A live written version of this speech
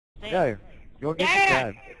Yeah, go get your Dad!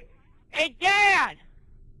 dad. Hey, Dad!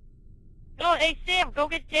 Go, hey, Sam, go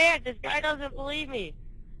get Dad. This guy doesn't believe me.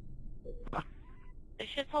 This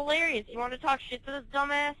shit's hilarious. You want to talk shit to this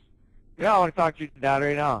dumbass? Yeah, I want to talk to your dad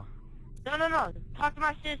right now. No. Talk to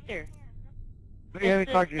my sister. Let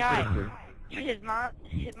me talk to your guy. sister. Dude, his mom,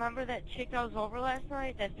 remember that chick that was over last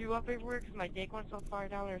night that threw up everywhere because my dick went so far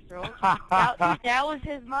down her throat? that was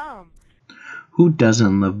his mom. Who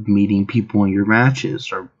doesn't love meeting people in your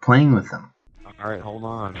matches or playing with them? Alright, hold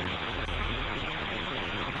on.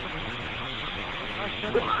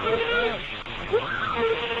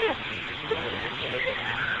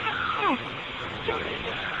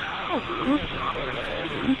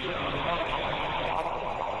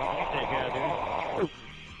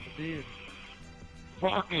 Dude.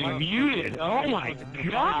 Fucking muted. Oh my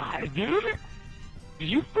god, dude. Did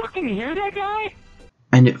you fucking hear that guy?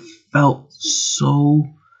 And it felt so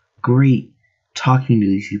great talking to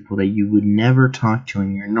these people that you would never talk to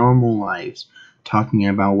in your normal lives, talking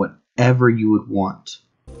about whatever you would want.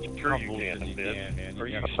 Sure you can, man. Are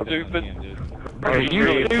you stupid? Are you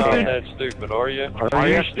really stupid? not that stupid, are you? Are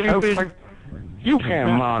you stupid? You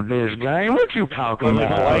can't mod this game. What you talking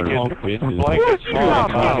about? Blanket What you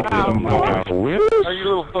talking about? Are you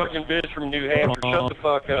little fucking bitch from New Hampshire? Shut the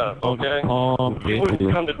fuck up, okay? You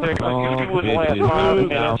wouldn't come to Texas. You wouldn't last 5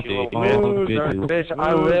 minutes, you little bitch. Bitch,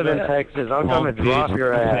 I live in Texas. I'm coming to drop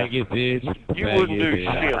your ass. You wouldn't do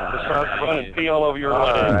shit besides run and pee all over your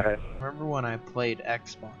line. Remember when I played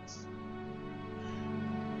Xbox?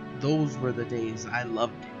 Those were the days I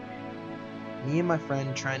loved it. Me and my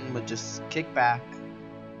friend Trent would just kick back,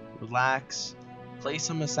 relax, play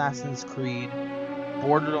some Assassin's Creed,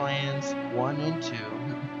 Borderlands 1 and 2,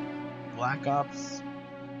 Black Ops,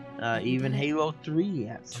 even Halo 3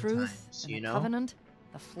 at some Truth, times, and you the know? Covenant,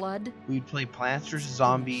 the Flood. We'd play Plants vs.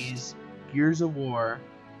 Zombies, Gears of War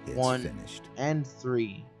 1 and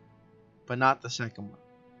 3, but not the second one.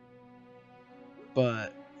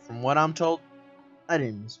 But from what I'm told, I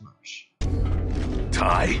didn't miss much.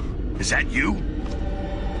 Ty? Is that you?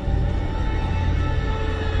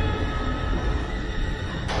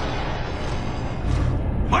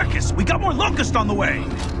 Marcus, we got more locusts on the way!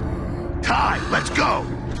 Ty, let's go!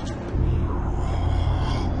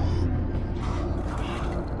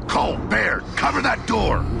 Cole, Baird, cover that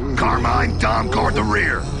door! Carmine, Dom, guard the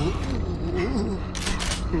rear!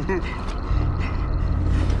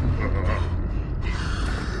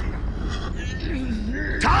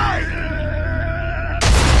 Ty!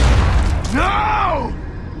 No!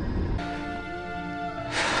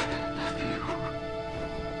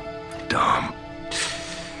 Dumb.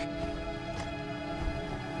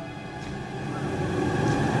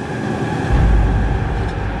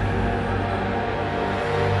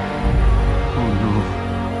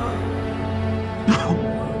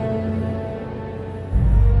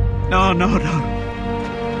 Oh no. No.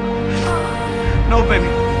 No, baby.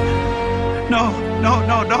 No.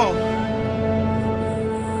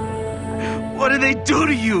 What did they do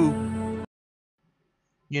to you?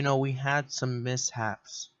 You know, we had some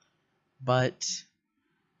mishaps, but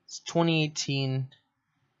it's 2018,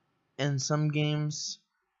 and some games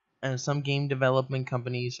and some game development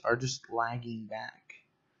companies are just lagging back.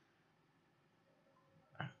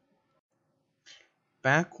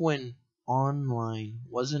 Back when online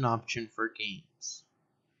was an option for games,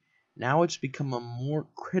 now it's become a more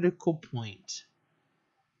critical point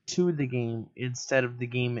to the game instead of the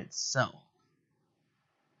game itself.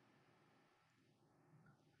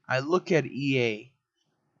 I look at EA.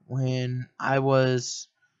 When I was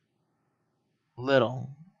little,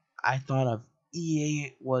 I thought of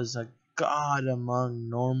EA was a god among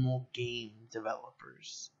normal game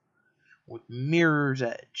developers. With Mirror's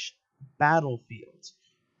Edge, Battlefield,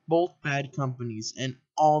 both bad companies, and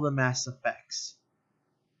all the Mass Effects,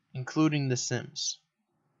 including The Sims.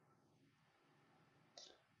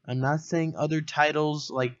 I'm not saying other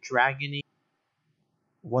titles like Dragon Age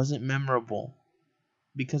wasn't memorable,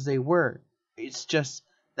 because they were. It's just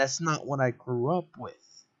that's not what I grew up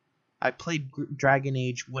with. I played Dragon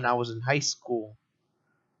Age when I was in high school,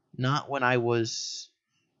 not when I was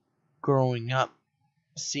growing up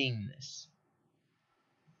seeing this.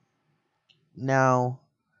 Now,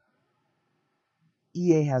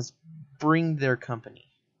 EA has brought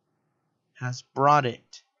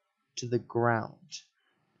it to the ground,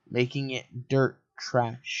 making it dirt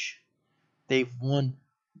trash. They've won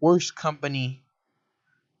Worst Company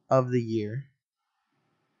of the Year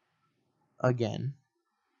again.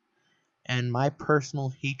 And my personal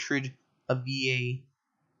hatred of EA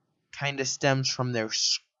kinda stems from their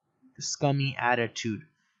scummy attitude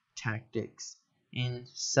tactics in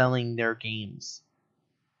selling their games.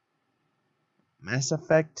 Mass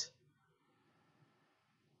Effect.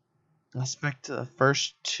 Mass Effect to the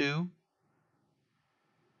first two.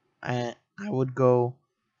 And I would go,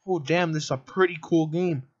 oh damn, this is a pretty cool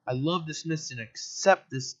game. I love this mission except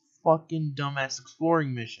this fucking dumbass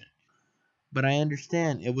exploring mission. But I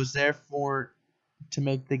understand it was there to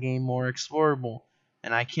make the game more explorable.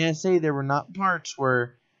 And I can't say there were not parts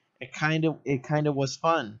where it kind of was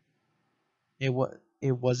fun. It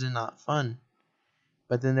wasn't not fun.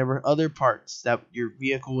 But then there were other parts that your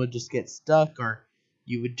vehicle would just get stuck, or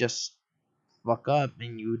you would just fuck up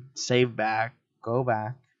and you would save back, go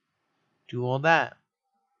back, do all that.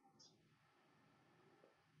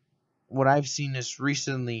 What I've seen is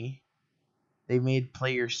recently they made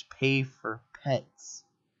players pay for pets.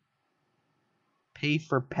 Pay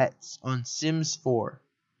for pets on Sims 4.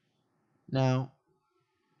 Now,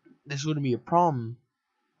 this wouldn't be a problem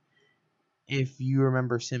if you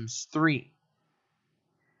remember Sims 3.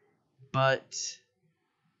 But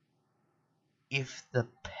if the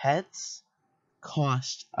pets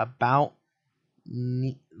cost about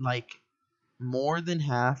like more than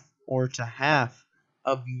half or to half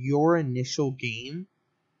of your initial game,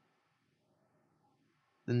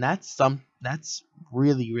 then that's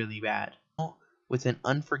really, really bad. With an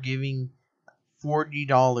unforgiving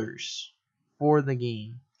 $40 for the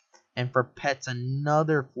game, and for pets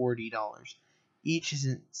another $40. Each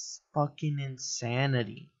is fucking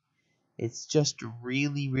insanity. It's just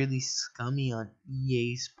really, really scummy on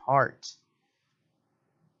EA's part.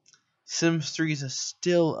 Sims 3 is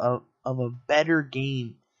still a better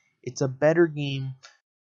game. It's a better game.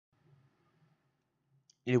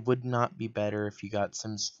 It would not be better if you got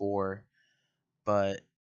Sims 4, but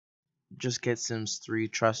just get Sims 3.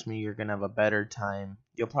 Trust me, you're gonna have a better time.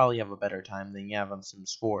 You'll probably have a better time than you have on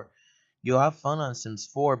Sims 4. You'll have fun on Sims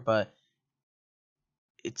 4, but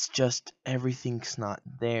it's just everything's not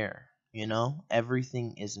there, you know?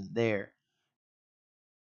 Everything isn't there.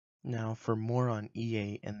 Now, for more on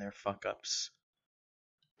EA and their fuck-ups.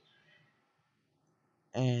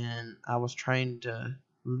 And I was trying to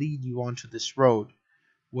lead you onto this road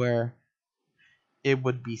where it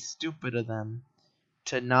would be stupid of them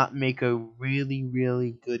to not make a really,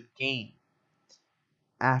 really good game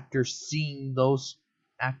after seeing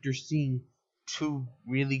two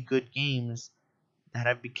really good games that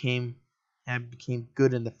have became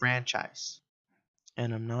good in the franchise.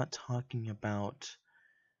 And I'm not talking about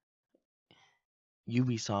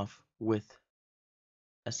Ubisoft with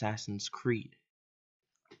Assassin's Creed.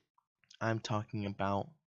 I'm talking about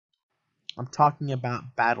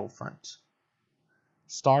Battlefront.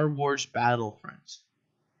 Star Wars Battlefront.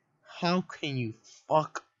 How can you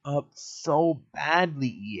fuck up so badly,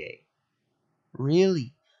 EA?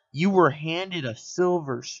 Really? You were handed a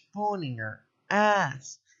silver spoon in your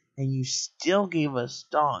ass, and you still gave us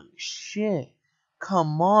dog shit.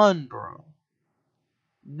 Come on, bro.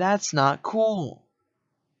 That's not cool.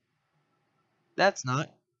 That's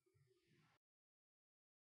not.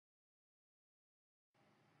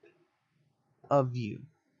 Of you.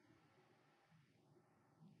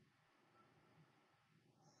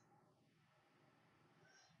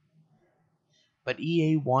 But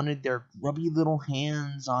EA wanted their grubby little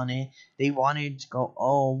hands on it. They wanted to go,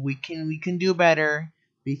 oh, we can do better.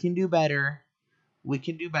 We can do better. We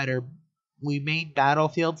can do better. We made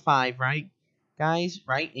Battlefield 5, right? Guys,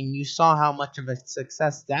 right? And you saw how much of a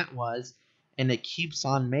success that was. And it keeps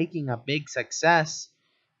on making a big success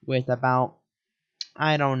with about,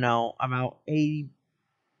 I don't know, about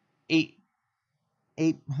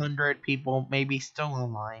 800 people maybe still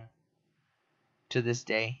online to this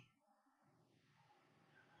day.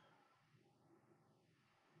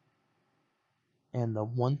 And the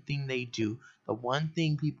one thing they do, the one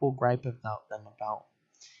thing people gripe about them about,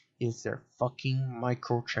 is their fucking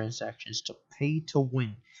microtransactions to pay to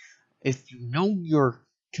win. If you know your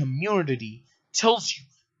community tells you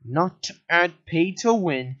not to add pay to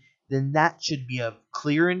win, then that should be a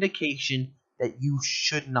clear indication that you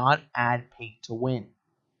should not add pay to win.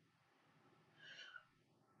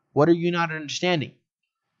 What are you not understanding?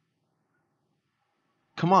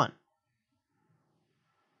 Come on.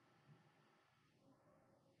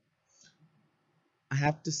 I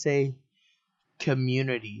have to say,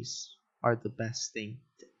 communities are the best thing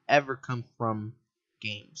to ever come from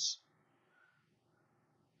games.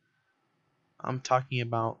 I'm talking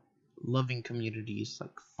about loving communities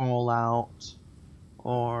like Fallout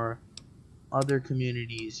or other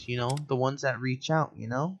communities, you know, the ones that reach out, you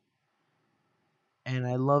know? And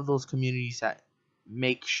I love those communities that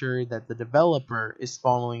make sure that the developer is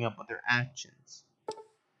following up with their actions.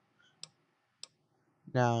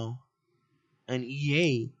 Now, an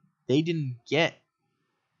EA, they didn't get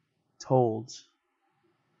told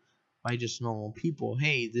by just normal people.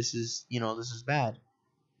 Hey, this is, this is bad.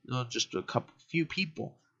 Just a few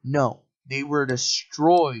people. No, they were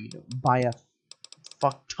destroyed by a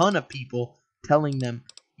fuck ton of people telling them,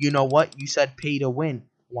 you know what, you said pay to win.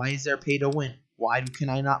 Why is there pay to win? Why can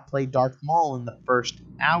I not play Darth Maul in the first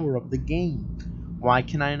hour of the game? Why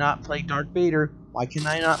can I not play Darth Vader? Why can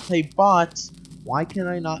I not play bots? Why can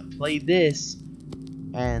I not play this?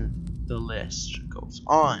 And the list goes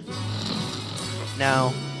on.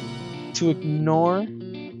 Now, to ignore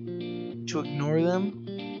them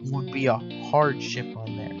would be a hardship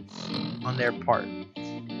on their part.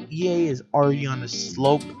 EA is already on a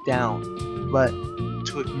slope down, but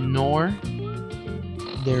to ignore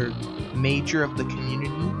their major of the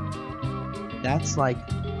community, that's like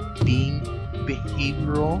being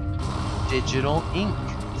behavioral digital ink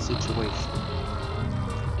situation.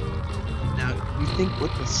 Now, you think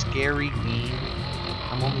with the scary game,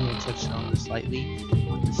 I'm only going to touch on this slightly,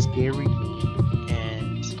 with the scary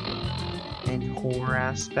game and horror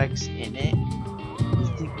aspects in it, you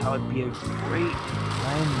think that would be a great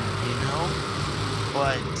blend,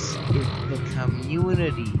 But if the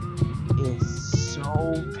community is so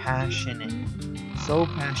passionate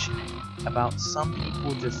about some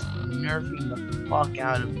people just nerfing the fuck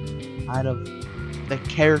out of the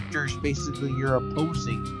characters basically you're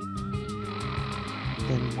opposing,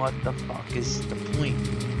 then what the fuck is the point?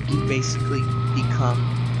 You basically become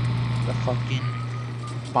the fucking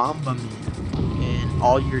Bomberman, and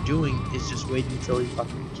all you're doing is just waiting until he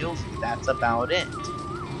fucking kills you. That's about it.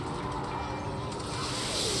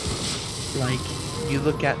 Like, you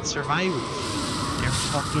look at survivors, they're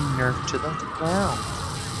fucking nerfed to the ground.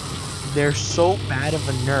 They're so bad of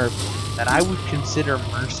a nerf that I would consider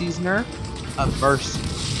Mercy's nerf a mercy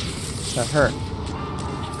to her.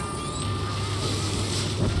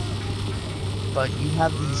 But you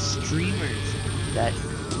have these streamers that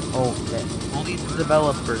bully the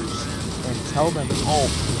developers and tell them, oh,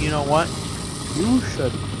 you know what? You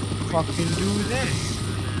should fucking do this.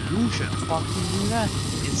 You should fucking do that.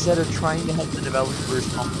 Instead of trying to help the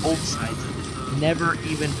developers on both sides, never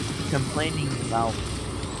even complaining about,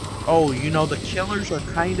 oh, the killers are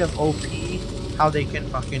kind of OP, how they can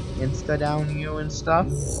fucking insta-down you and stuff.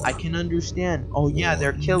 I can understand. Oh yeah,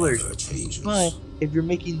 they're killers. But if you're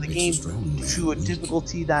making the game to a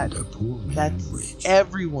difficulty that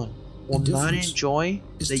everyone will not enjoy,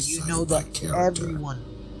 that everyone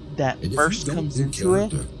that first comes into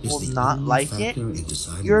it will not like it,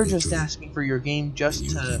 you're just asking for your game just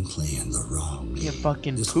to get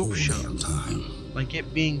fucking poop show. Like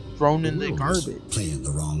it being thrown in the garbage.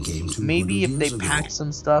 Maybe if they pack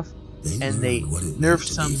some stuff and they nerf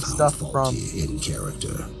some stuff from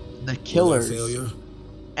the killers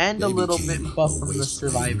and a little bit buff from the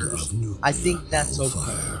survivors, I think that's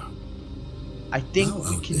okay. I think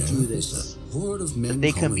we can do this. That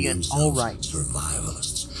they can be an alright.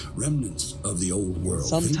 Remnants of the old world.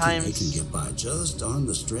 Sometimes they can get by just on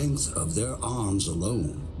the strength of their arms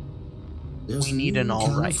alone. We need an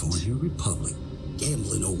alright. California Republic,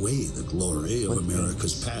 gambling away the glory of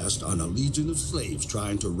America's past on a legion of slaves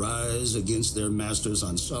trying to rise against their masters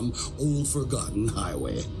on some old forgotten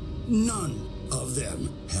highway. None of them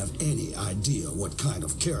have any idea what kind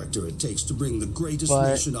of character it takes to bring the greatest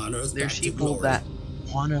nation on earth back to glory. There's people that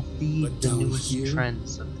want to feed the newest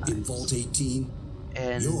trends sometimes. In Vault 18,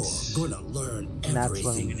 and you're gonna learn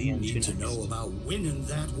everything you need to know about winning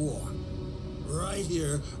that war. Right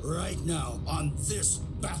here, right now, on this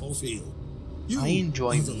battlefield. I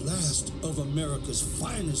enjoy the last of America's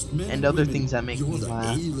finest men and other things that make me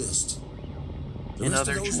laugh. A-list. And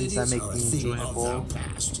other trends that make me enjoyable.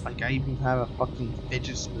 Like I even have a fucking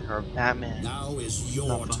fidget spinner of Batman. Now is your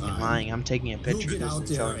not fucking lying. I'm taking a picture of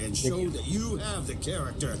this and show that you have the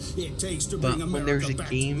character it takes to bring America when there's a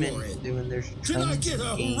back game to glory. and when there's trends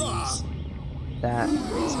of games that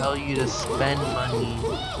tell you to spend money,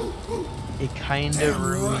 it kind of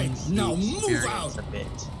ruins the experience a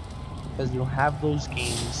bit. Because you'll have those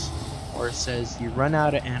games where it says you run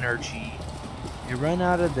out of energy, you run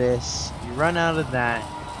out of this, you run out of that,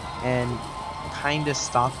 and kind of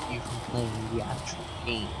stop you from playing the actual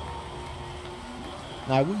game.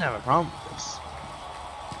 Now, I wouldn't have a problem with this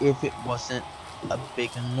if it wasn't a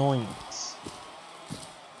big annoyance.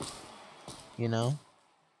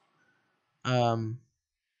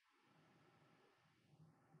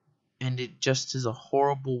 And it just is a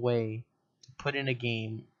horrible way to put in a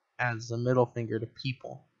game as a middle finger to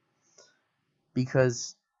people.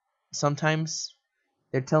 Because sometimes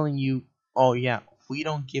they're telling you, oh yeah, we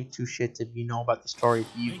don't give two shits if you know about the story, if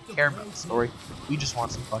you care about the story, we just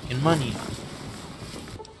want some fucking money.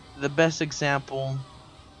 The best example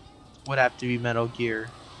would have to be Metal Gear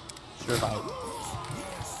survival.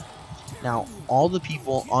 Now, all the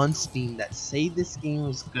people on Steam that say this game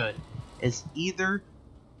is good is either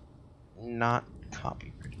not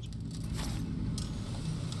copyrighted,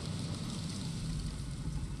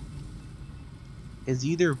 is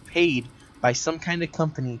either paid by some kind of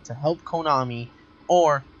company to help Konami,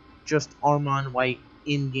 or just Armand White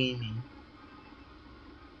in gaming.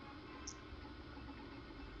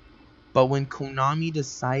 But when Konami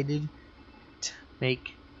decided to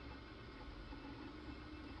make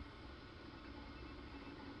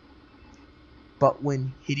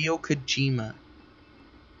when Hideo Kojima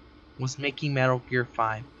was making Metal Gear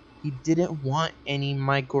 5, he didn't want any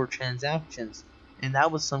microtransactions, and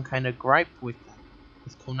that was some kind of gripe with them,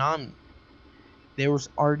 with Konami. There was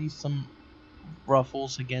already some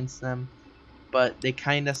ruffles against them, but they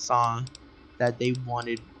kind of saw that they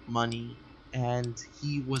wanted money, and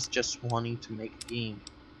he was just wanting to make a game.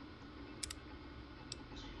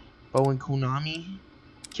 But when Konami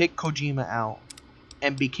kicked Kojima out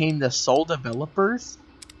and became the sole developers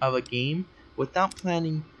of a game without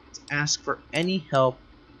planning to ask for any help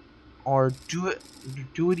or do it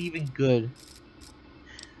even good,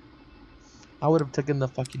 I would have taken the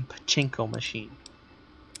fucking pachinko machine.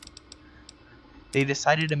 They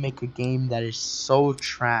decided to make a game that is so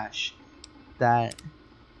trash that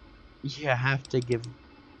you have to give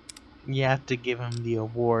him the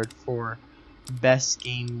award for best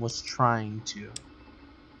game was trying to.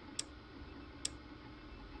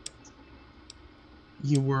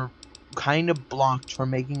 You were kind of blocked from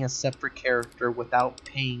making a separate character without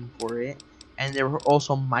paying for it, and there were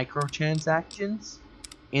also microtransactions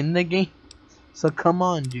in the game. So come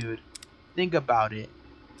on, dude, think about it.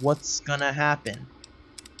 What's gonna happen?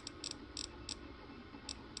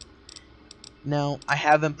 Now, I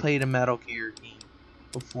haven't played a Metal Gear game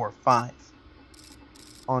before 5.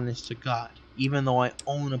 Honest to God. Even though I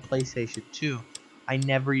own a PlayStation 2, I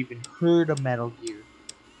never even heard of Metal Gear.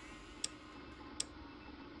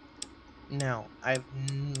 Now, I've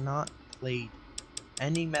not played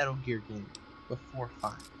any Metal Gear game before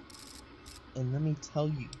 5. And let me tell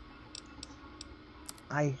you,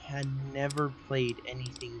 I had never played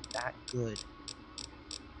anything that good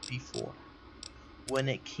before. When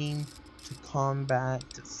it came to combat,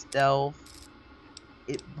 to stealth,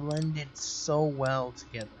 it blended so well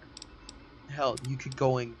together. Hell, you could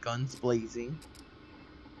go in guns blazing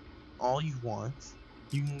all you want.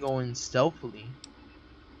 You can go in stealthily.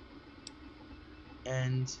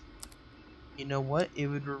 And you know what? It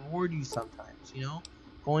would reward you sometimes, you know?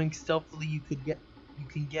 Going stealthily, you can get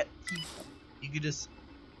people. You could just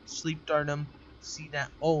sleep dart them, see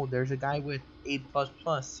that, oh, there's a guy with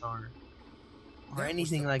 8++ or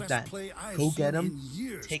anything like that. Go get him,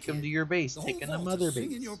 take him to your base, take him to mother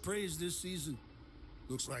base. Your praise this season.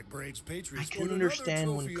 Looks like Bragg's Patriots I can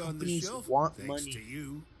understand when companies want money,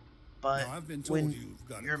 but when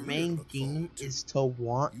your main game is to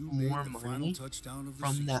want more money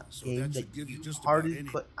from that game that you hardly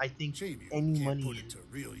put, I think, any money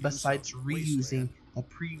in, besides reusing the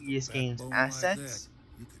previous game's assets,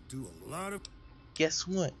 guess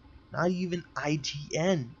what? Not even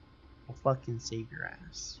IGN will fucking save your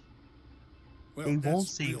ass. They won't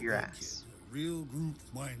save your ass. Real group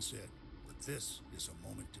mindset. But this is a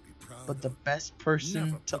moment to be proud. But the best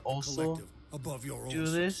person to also do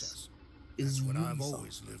this is what I've Ubisoft.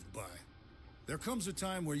 always lived by. There comes a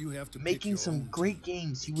time where you have to making some great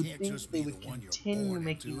games. You would think they would continue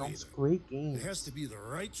making those great games. There has to be the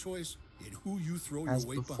right choice in who you throw as your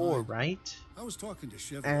weight before, behind. Right? I was talking to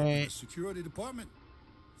Chevy in the security department.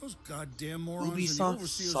 Those goddamn morons Ubisoft in the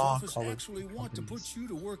overseer's saw office Call of actually Duty want to put you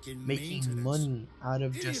to work in making maintenance. money out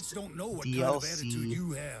of Idiots just don't know what DLC, kind of attitude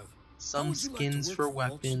you have. some skins for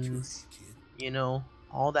weapons, you know,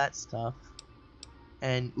 all that stuff.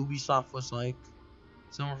 And Ubisoft was like,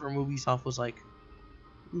 someone from Ubisoft was like,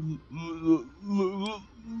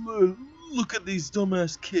 look at these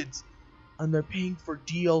dumbass kids, and they're paying for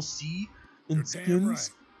DLC and skins,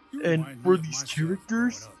 and for these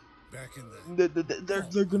characters,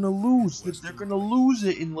 they're gonna lose. They're gonna lose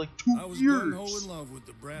it in like 2 years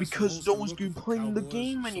because no one's gonna be playing the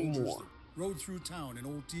game anymore. Rode through town in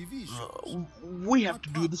old TV shows. We have to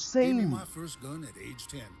do the same. My first gun at age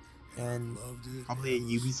 10. And probably a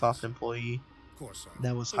Ubisoft employee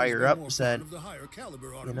that was higher up said,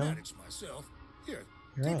 you know, myself. Here,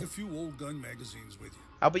 you're take right. a few old gun magazines with you.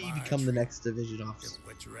 How about you become the next division officer?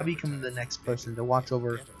 How about you become the next person to watch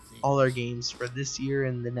over all our games for this year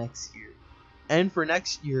and the next year, and for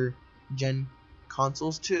next year gen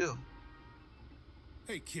consoles too?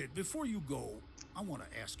 Hey kid, before you go, I want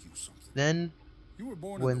to ask you something. Then You were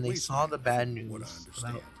born when they saw the bad news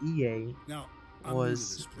about EA now, I'm new to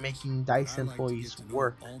was this place, making but DICE I like to employees get to know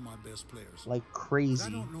work all my best players. like But I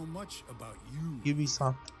crazy, don't know much about you.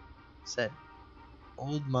 Ubisoft said,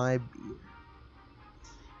 "Hold my beer."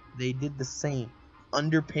 They did the same,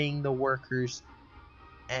 underpaying the workers,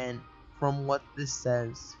 and from what this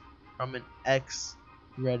says, from an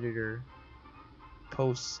ex-Redditor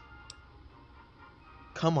post,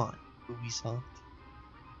 come on, Ubisoft.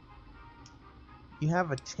 You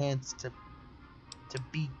have a chance to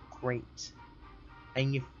be great,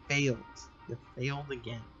 and you failed. You failed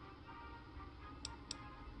again.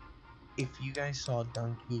 If you guys saw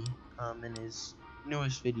Donkey in his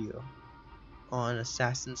newest video on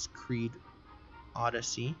Assassin's Creed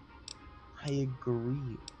Odyssey, I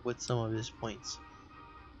agree with some of his points.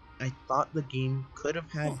 I thought the game could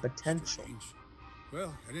have had potential. Strange.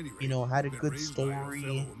 Well, at any rate, You know, had a you've been good raised by your story,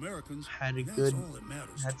 fellow Americans, had a and that's good, all that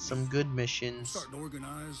matters had to some me. good I'm missions. starting to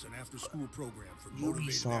organize an after-school program for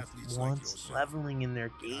motivated Ubisoft athletes like wants yourself. leveling in their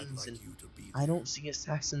And I'd games, like and you to be I there. don't see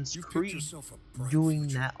Assassin's You've picked Creed yourself a bright doing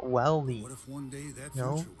future. that well. But what if one day that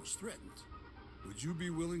No. future was threatened? Would you be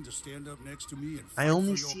willing to stand up next to me and fight I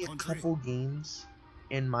only for your see a country? couple games,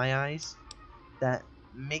 in my eyes, that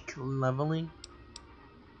make leveling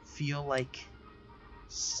feel like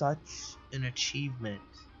such an achievement.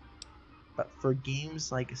 But for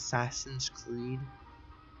games like Assassin's Creed,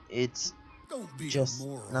 it's Don't be just a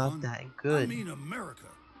moron. not that good. I mean America.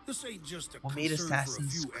 This ain't just a What made concern for a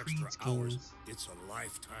Assassin's few Creed extra hours. games It's a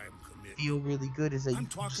lifetime commitment. feel really good is that I'm you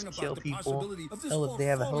can talking just about kill the people. possibility of this Hell, if world they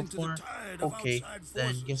have a falling health to the bar, tide of okay, outside then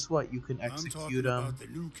forces. guess what? You can I'm execute talking them. about the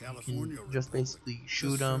new You California can just Republic, basically the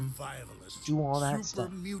shoot them, survivalists, do all that super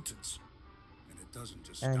stuff. mutants. And it doesn't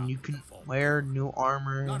just And stop you at can the Vault wear door. new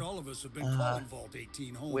armor, Not all of us have been calling Vault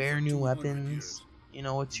 18 home wear for new 200 weapons. years. You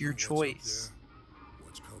know, it's You your know what's up choice. there,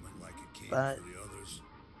 what's coming like it came But- for the others.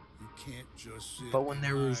 You can't just sit But when and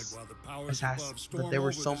there hide was while the powers above storm but there were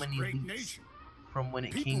over so this many great leaks nation. from when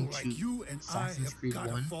it People came like to you and Assassin's I have Creed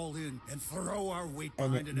gotta 1, fall in and throw our weight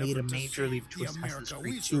and behind it an made a effort to major leap save to the Assassin's America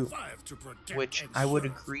Creed we 2, survived to protect which and I would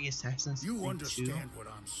serve. agree Assassin's You Creed 2 understand what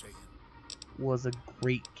I'm saying? was a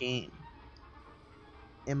great game.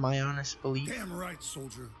 In my honest belief, Damn right,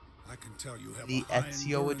 soldier. I can tell you have the a high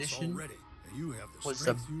Ezio endurance edition already, and you have the was the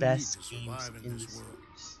strength you best need to games survive in the this world.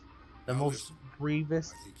 series. The Now most listen,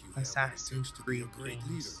 bravest I think you have what it Assassin's takes to be a Creed great games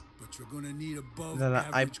leader, but you're gonna need above that I've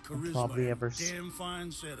average charisma probably and ever a seen. damn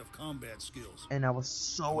fine set of combat skills. And I was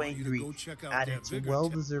I so want you to angry go check out at that its vigor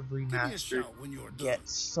well-deserved Give me a remastered shout when you're done. get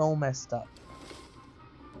so messed up.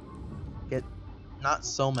 Get not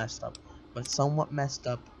so messed up, but somewhat messed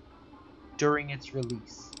up during its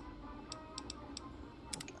release.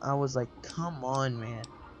 I was like, come on, man.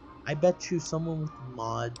 I bet you someone with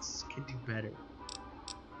mods could do better.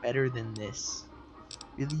 Better than this.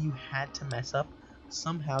 Really, you had to mess up?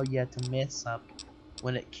 Somehow you had to mess up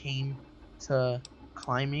when it came to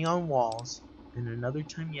climbing on walls. And another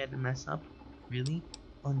time you had to mess up? Really?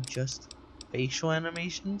 On just facial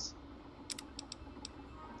animations?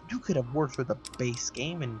 You could have worked with a base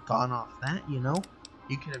game and gone off that, you know?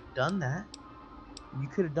 You could have done that. You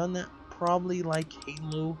could have done that probably like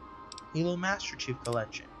Halo Master Chief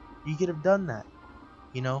Collection. You could have done that.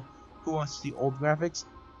 You know, who wants the old graphics,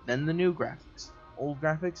 then the new graphics. Old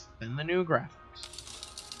graphics, then the new graphics.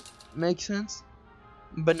 Makes sense?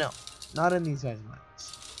 But no, not in these guys'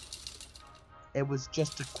 minds. It was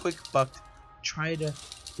just a quick buck to try to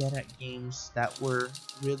get at games that were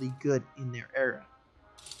really good in their era.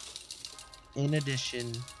 In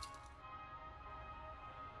addition,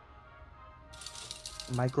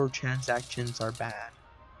 microtransactions are bad.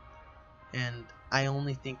 And I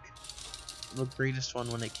only think the greatest one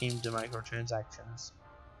when it came to microtransactions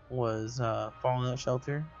was Fallout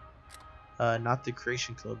Shelter. Not the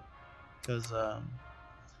Creation Club. Because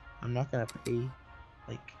I'm not going to pay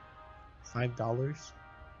like $5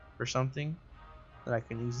 for something that I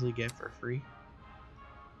can easily get for free.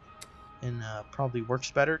 And probably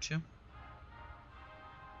works better too.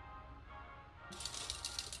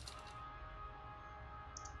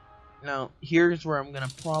 Now, here's where I'm going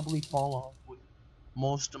to probably fall off with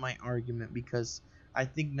most of my argument, because I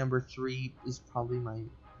think number 3 is probably my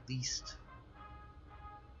least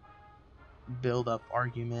build-up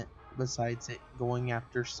argument, besides it going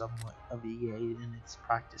after somewhat of EA and its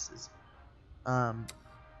practices.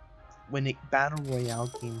 When Battle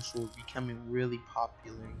Royale games were becoming really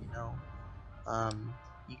popular, you know,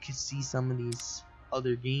 you could see some of these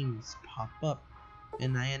other games pop up,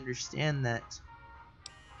 and I understand that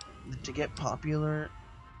to get popular,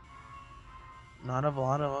 not a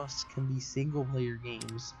lot of us can be single player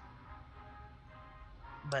games,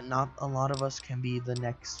 but not a lot of us can be the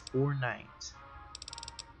next Fortnite.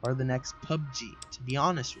 or the next PUBG, to be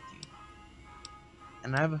honest with you.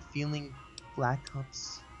 And I have a feeling Black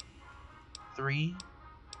Ops 3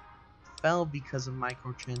 fell because of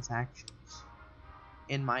microtransactions,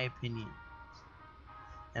 in my opinion.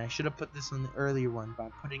 And I should have put this on the earlier one, but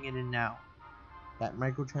I'm putting it in now. That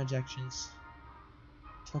microtransactions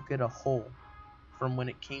took it a hole from when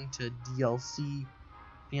it came to DLC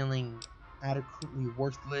feeling adequately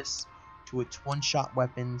worthless to its one-shot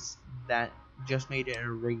weapons that just made it a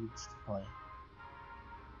rage to play.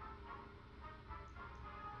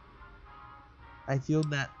 I feel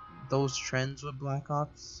that those trends with Black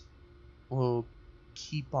Ops will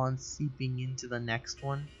keep on seeping into the next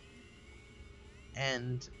one,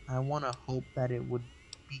 and I want to hope that it would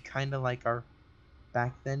be kind of like our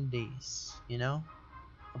back then days, you know,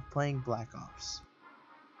 of playing Black Ops,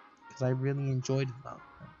 because I really enjoyed them.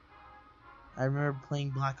 I remember playing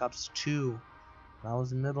Black Ops 2 when I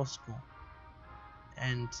was in middle school,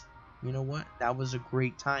 and you know what, that was a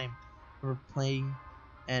great time. I remember playing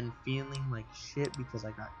and feeling like shit because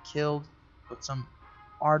I got killed with some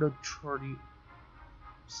arbitrary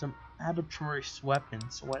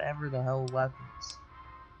weapons, whatever the hell weapons,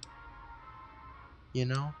 you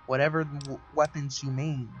know, whatever weapons you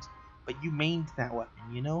mained, but you mained that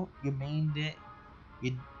weapon, you know, you mained it,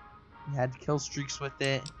 you had kill streaks with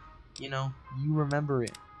it, you know, you remember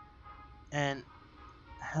it. And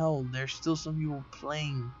hell, there's still some people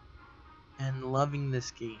playing and loving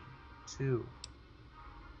this game too.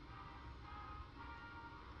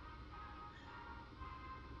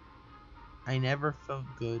 I never felt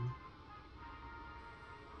good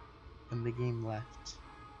when the game left,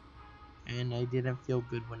 and I didn't feel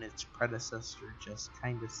good when its predecessor just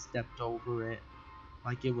kind of stepped over it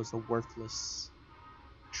like it was a worthless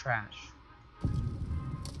trash.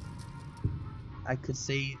 I could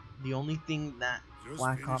say the only thing that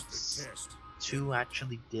Black Ops 2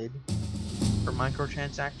 actually did for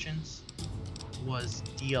microtransactions was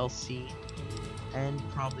DLC and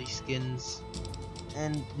probably skins,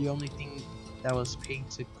 and the only thing that was paid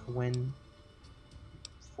to win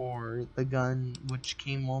for the gun, which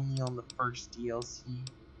came only on the first DLC,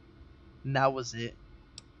 and that was it.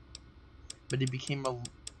 But it became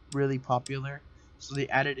really popular, so they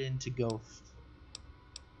added it into Ghost.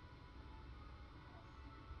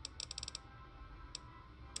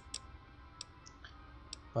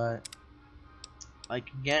 But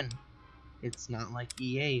like again, it's not like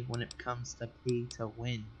EA when it comes to pay to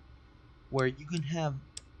win, where you can have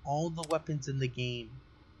all the weapons in the game,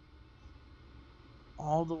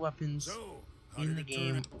 all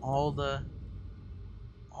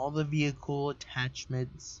the vehicle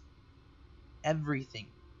attachments, everything.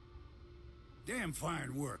 Damn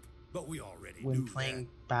fine work, but we already When playing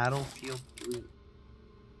Battlefield 3,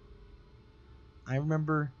 I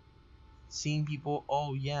remember seeing people,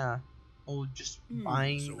 just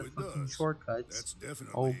buying the fucking shortcuts.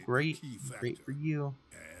 Oh, great for you.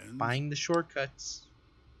 Buying the shortcuts.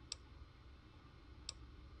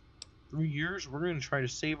 3 years, we're gonna try to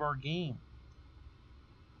save our game.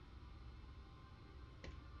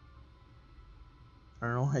 I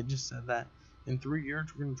don't know, I just said that. In 3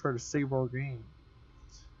 years, we're gonna try to save our game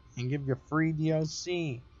and give you free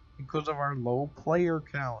DLC because of our low player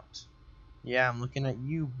count. Yeah, I'm looking at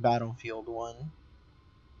you, Battlefield 1.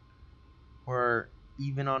 Where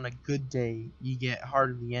even on a good day, you get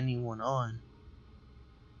hardly anyone on.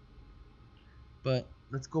 But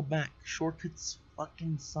let's go back. Shortcuts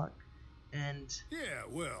fucking suck. And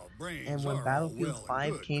when Battlefield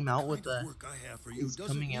 5 came out with is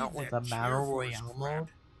coming out with a battle royale mode,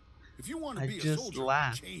 I just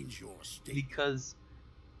laughed because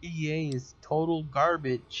EA is total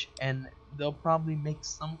garbage, and they'll probably make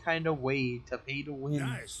some kind of way to pay to win,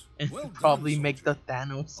 and probably make the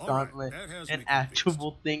Thanos Gauntlet an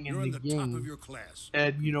actual thing in the game.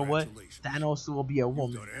 And you know what? Thanos will be a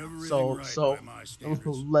woman. So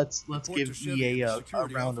let's give EA a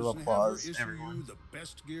round of applause, everyone. The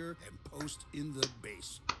best gear and post in the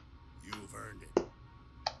base. You've earned it.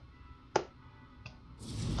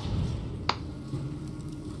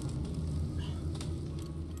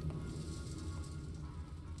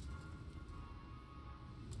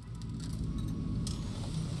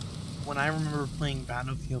 When I remember playing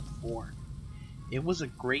Battlefield 4, it was a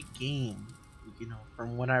great game, you know,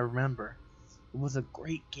 from what I remember. It was a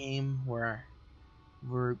great game where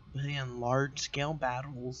we're playing large-scale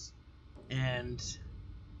battles, and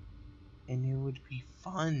it would be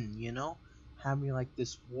fun, you know, having like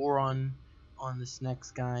this war on this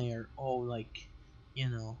next guy, or you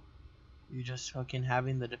know, you're just fucking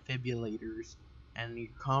having the defibrillators and your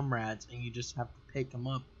comrades, and you just have to pick them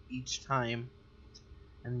up each time,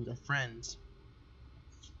 and your friends.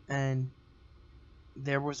 And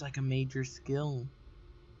there was like a major skill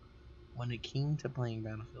when it came to playing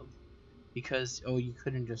Battlefield, because you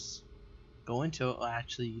couldn't just go into it. Well,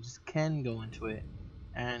 actually, you just can go into it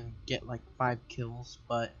and get like 5 kills,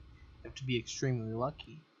 but you have to be extremely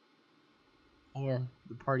lucky, or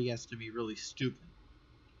the party has to be really stupid.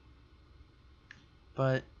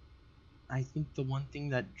 But I think the one thing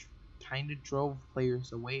that kind of drove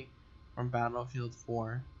players away from Battlefield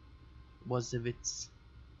 4 was of its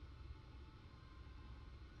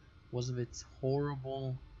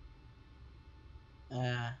horrible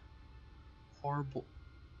horrible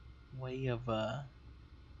way of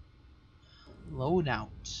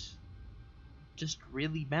loadout. Just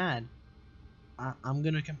really bad. I'm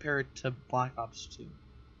gonna compare it to Black Ops 2.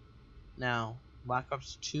 Now, Black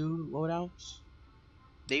Ops 2 loadouts,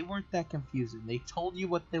 they weren't that confusing. They told you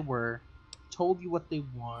what they were, told you what they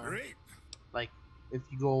were. Great. Like, if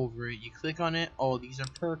you go over it, you click on it, oh, these are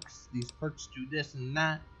perks, these perks do this and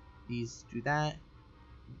that, these do that.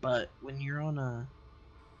 But when you're on a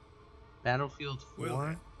Battlefield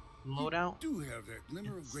 4 loadout, You do have that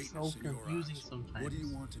glimmer of it's greatness so in your confusing eyes. sometimes. What do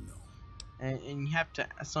you want to know? And you have to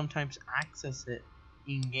sometimes access it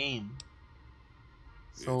in game.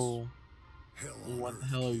 So Hell on what the earth,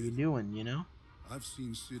 hell are kid. you doing, you know? I've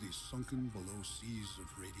seen cities sunken below seas of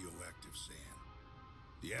radioactive sand.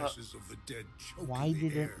 The But ashes of the dead choke why in the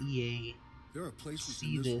didn't air. EA There are places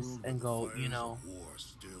see in this this world and where the go, fires you know, of war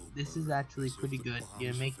still this is burn actually as if pretty the good. You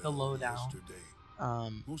bombs make the fell loadout.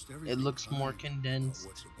 yesterday. Most It everything looks more kind condensed, about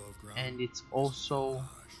what's above ground and it's is also mirage,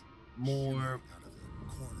 more, shimmering out of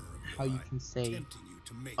the corner of how your you eye, can say, tempting you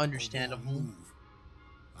to make a understandable. wrong move.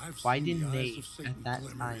 I've Why seen the didn't eyes they, of Satan at that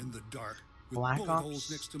glimmer time? in the dark, with Black bullet holes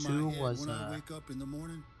Ops next to 2 my head was when I a wake up in the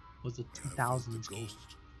morning. was a And I felt the 2000s game.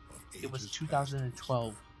 ghosts of It was ages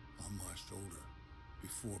 2012. past on my shoulder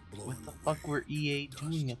before blowing What the away fuck were EA into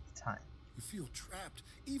doing dust. at the time? You feel trapped,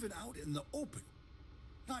 even out in the open.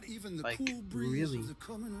 Not even the Like, cool breeze really? of the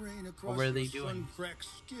coming rain across were they your doing? sun-cracked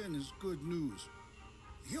skin is good news.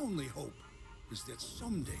 The only hope is that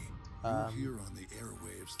someday you'll hear on the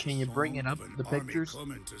airwaves Can the you bring song it up, of an the army pictures?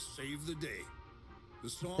 coming to save the day. The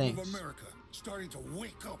song Thanks. of America starting to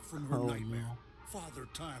wake up from her Oh nightmare. no. Father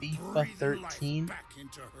Time FIFA breathing life 13? back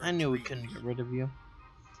into her I knew we dreams. couldn't get rid of you.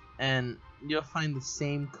 And you'll find the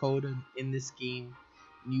same code in this game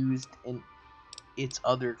used in its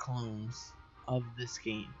other clones of this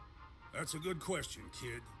game. That's a good question,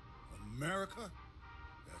 kid. America?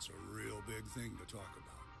 That's a real big thing to talk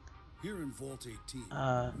about. Here in Vault 18, we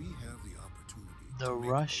have the opportunity The to make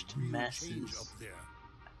rushed a real messes. change up there.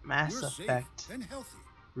 Mass We're Effect safe and healthy.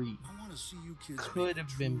 3 I want to see you kids could make a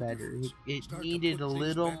have been true better. difference. It Start to needed put a things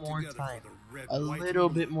little back more together for time, the red, a white, little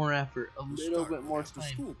and bit blue. more effort, a We'll little start bit with more time.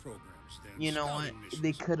 after-school programs, then You know what? scouting missions.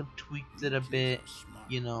 They could have tweaked it a You kids bit, are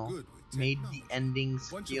smart, you know, good with made the technology. endings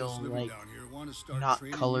A bunch of feel us living like down here wanna start not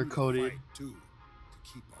training color you to coded. fight, too,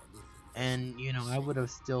 to keep our little And, you know, I would have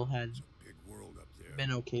still had It's a big world up there,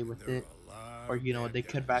 been okay and with there it. are a lot Or, of you know, bad they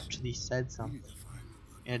could have guys. actually said We something. need to find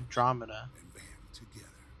the good Andromeda, and band together.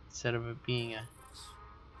 instead of it being a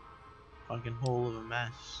fucking hole of a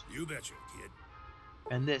mess. You betcha, kid.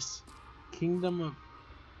 And this, Kingdom of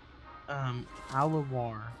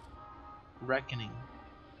Alawar Reckoning.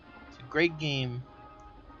 It's a great game,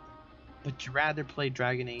 but you'd rather play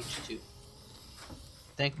Dragon Age 2.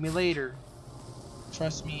 Thank me later.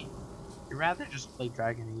 Trust me, you'd rather just play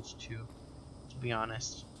Dragon Age 2, to be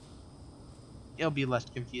honest. It'll be less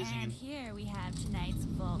confusing And and here we have tonight's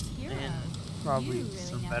Vault Hero. probably you really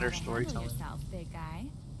some know better how to handle storytelling. yourself, big guy.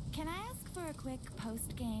 Can I ask for a quick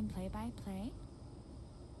post-game play-by-play?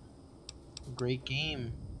 Great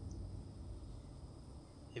game.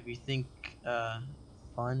 If you think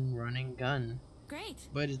fun running gun, Great.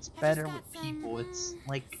 but it's I've better just with got people. some, It's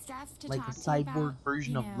like stuff to a talk to you cyborg about,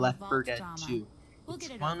 version you of know, Left 4 Vault Dead drama. 2. We'll It's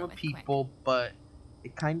get it fun over with quick. people, but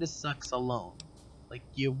it kind of sucks alone. Like,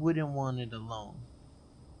 you wouldn't want it alone.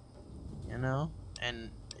 You know? And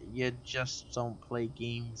you just don't play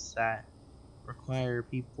games that require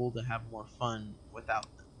people to have more fun without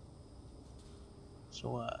them.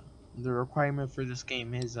 So, the requirement for this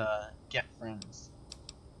game is, get friends.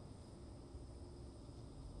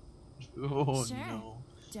 Oh, Sure. no.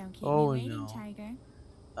 Don't keep Oh, me waiting, no.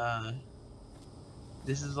 Tiger.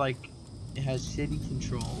 This is like, it has shitty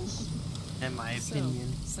controls, in my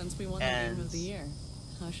opinion. Since we won the And game of the year,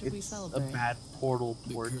 how should we It's a celebrate? bad Portal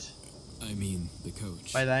port. The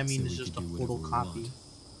coach. By that I mean said it's we just a could do Portal whatever we copy. want.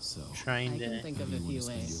 So, Trying I can to think how of do a you want few to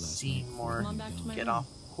spend your ways. last see night more, before Come on you back to don't? my get room. off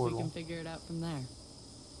We Portal. can figure it out from there.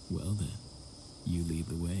 Well then, you lead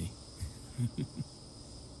the way.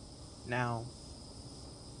 Now,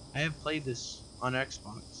 I have played this on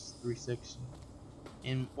Xbox 360.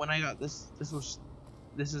 And when I got this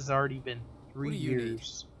has already been 3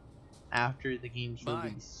 years after the game's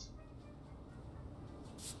release.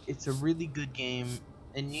 It's a really good game.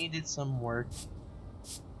 It needed some work.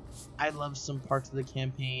 I love some parts of the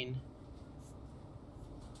campaign,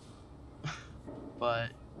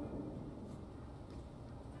 but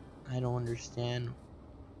I don't understand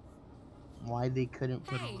why they couldn't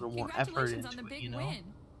put a little more effort into it, you know? Win.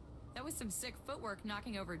 That was some sick footwork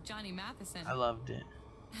knocking over Johnny Matheson. I loved it.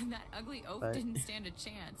 And that ugly oaf didn't stand a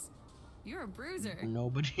chance. You're a bruiser.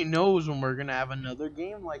 Nobody knows when we're gonna have another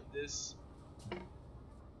game like this.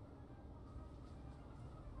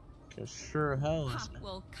 Cause sure hell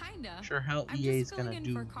EA's gonna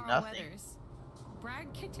do nothing.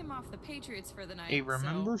 Brad kicked him off the Patriots for the night. Hey,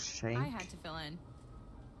 remember so Shank? I had to fill in.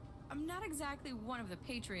 I'm not exactly one of the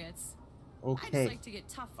Patriots. Okay. I just like to get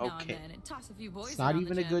tough now and then and toss a few boys It's not around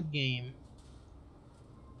even the a gym. good game.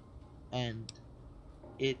 And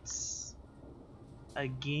it's a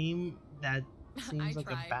game that seems like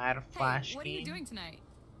a bad Flash what game. Are you doing tonight?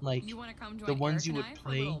 Like you wanna come join the ones Eric you and would I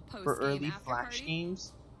play for early Flash party?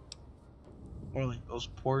 games. Or like those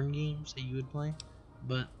porn games that you would play.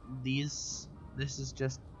 But this is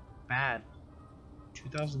just bad.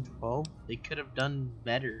 2012, they could have done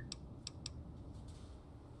better.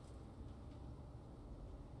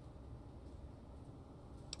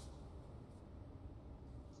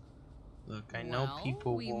 Look, I know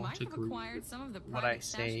people won't agree with some of the what I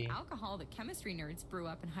say alcohol that chemistry nerds brew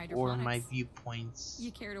up in or hydroponics. my viewpoints.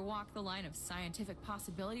 You care to walk the line of scientific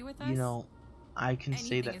possibility with us? You know, I can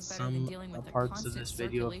say that some parts of this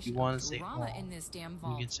video, if you want to say all, in this damn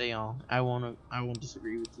vault. you can say all. I won't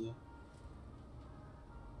disagree with you.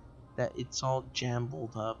 That it's all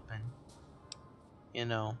jumbled up and, you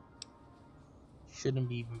know, shouldn't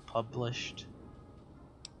be even published.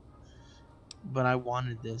 But I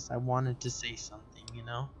wanted this. I wanted to say something, you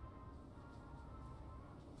know?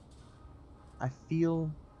 I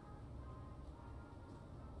feel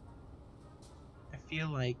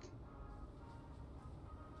like,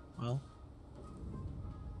 well,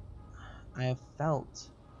 I have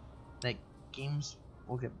felt that games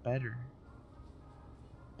will get better.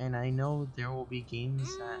 And I know there will be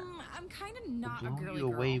games that I'm kind of not will a blow girly you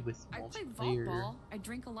away girl. with I play multiplayer volleyball. I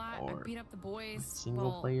drink a lot. I or beat up the boys.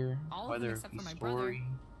 single player, all whether of it them be except for my brother. story,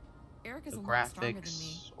 Eric is the a lot stronger than me,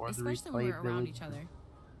 graphics, or the especially when we're around each other.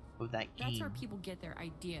 replayability of that That's where game. people get their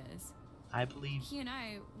ideas. I believe He and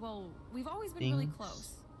I, well, we've always been really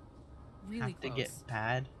close. Really have to close. get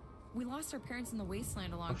bad We lost our parents in the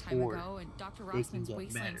wasteland a long time before ago, and Dr. they can Rossman's get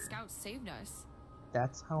wasteland better. scouts saved us.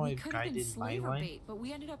 That's how We I've could have been guided my slaver life. bait, but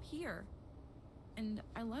we ended up here. And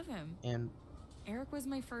I love him. And Eric was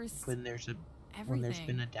my first when there's been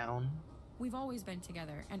everything. a down, We've always been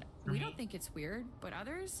together, and For we me, don't think it's weird, but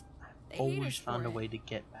others, they hate always us for found a it. way to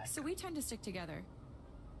get back. So we tend to stick together.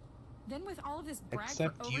 Then with all of this brag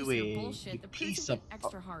Except for you, overseer you bullshit, the piece priests have of been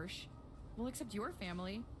extra harsh. Well, except your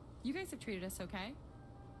family. You guys have treated us okay.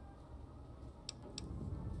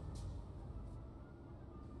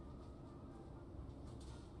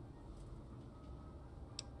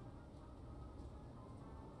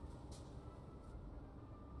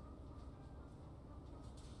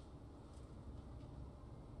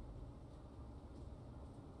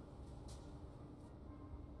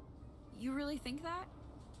 You really think that?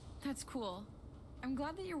 That's cool. I'm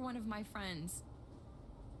glad that you're one of my friends.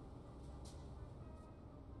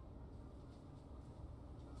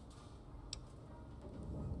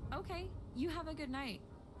 Okay, you have a good night.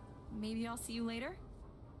 Maybe I'll see you later?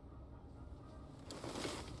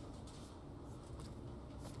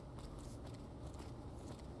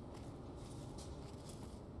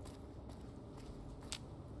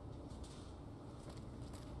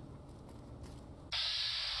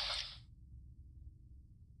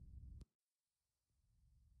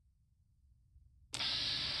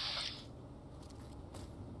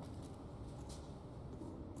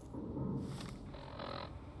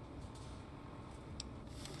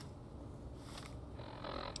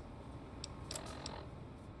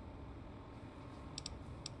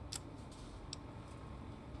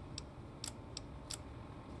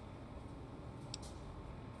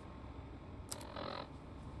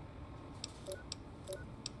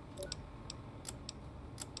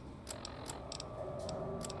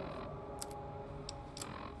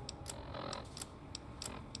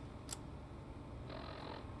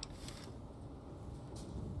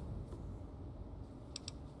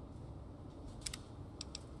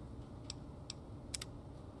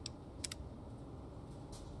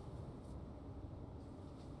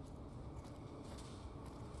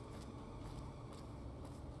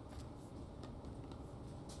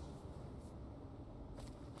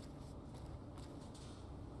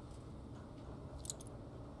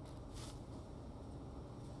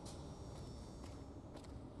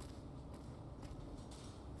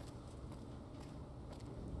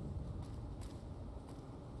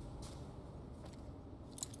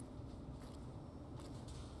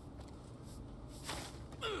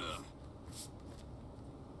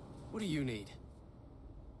 What do you need?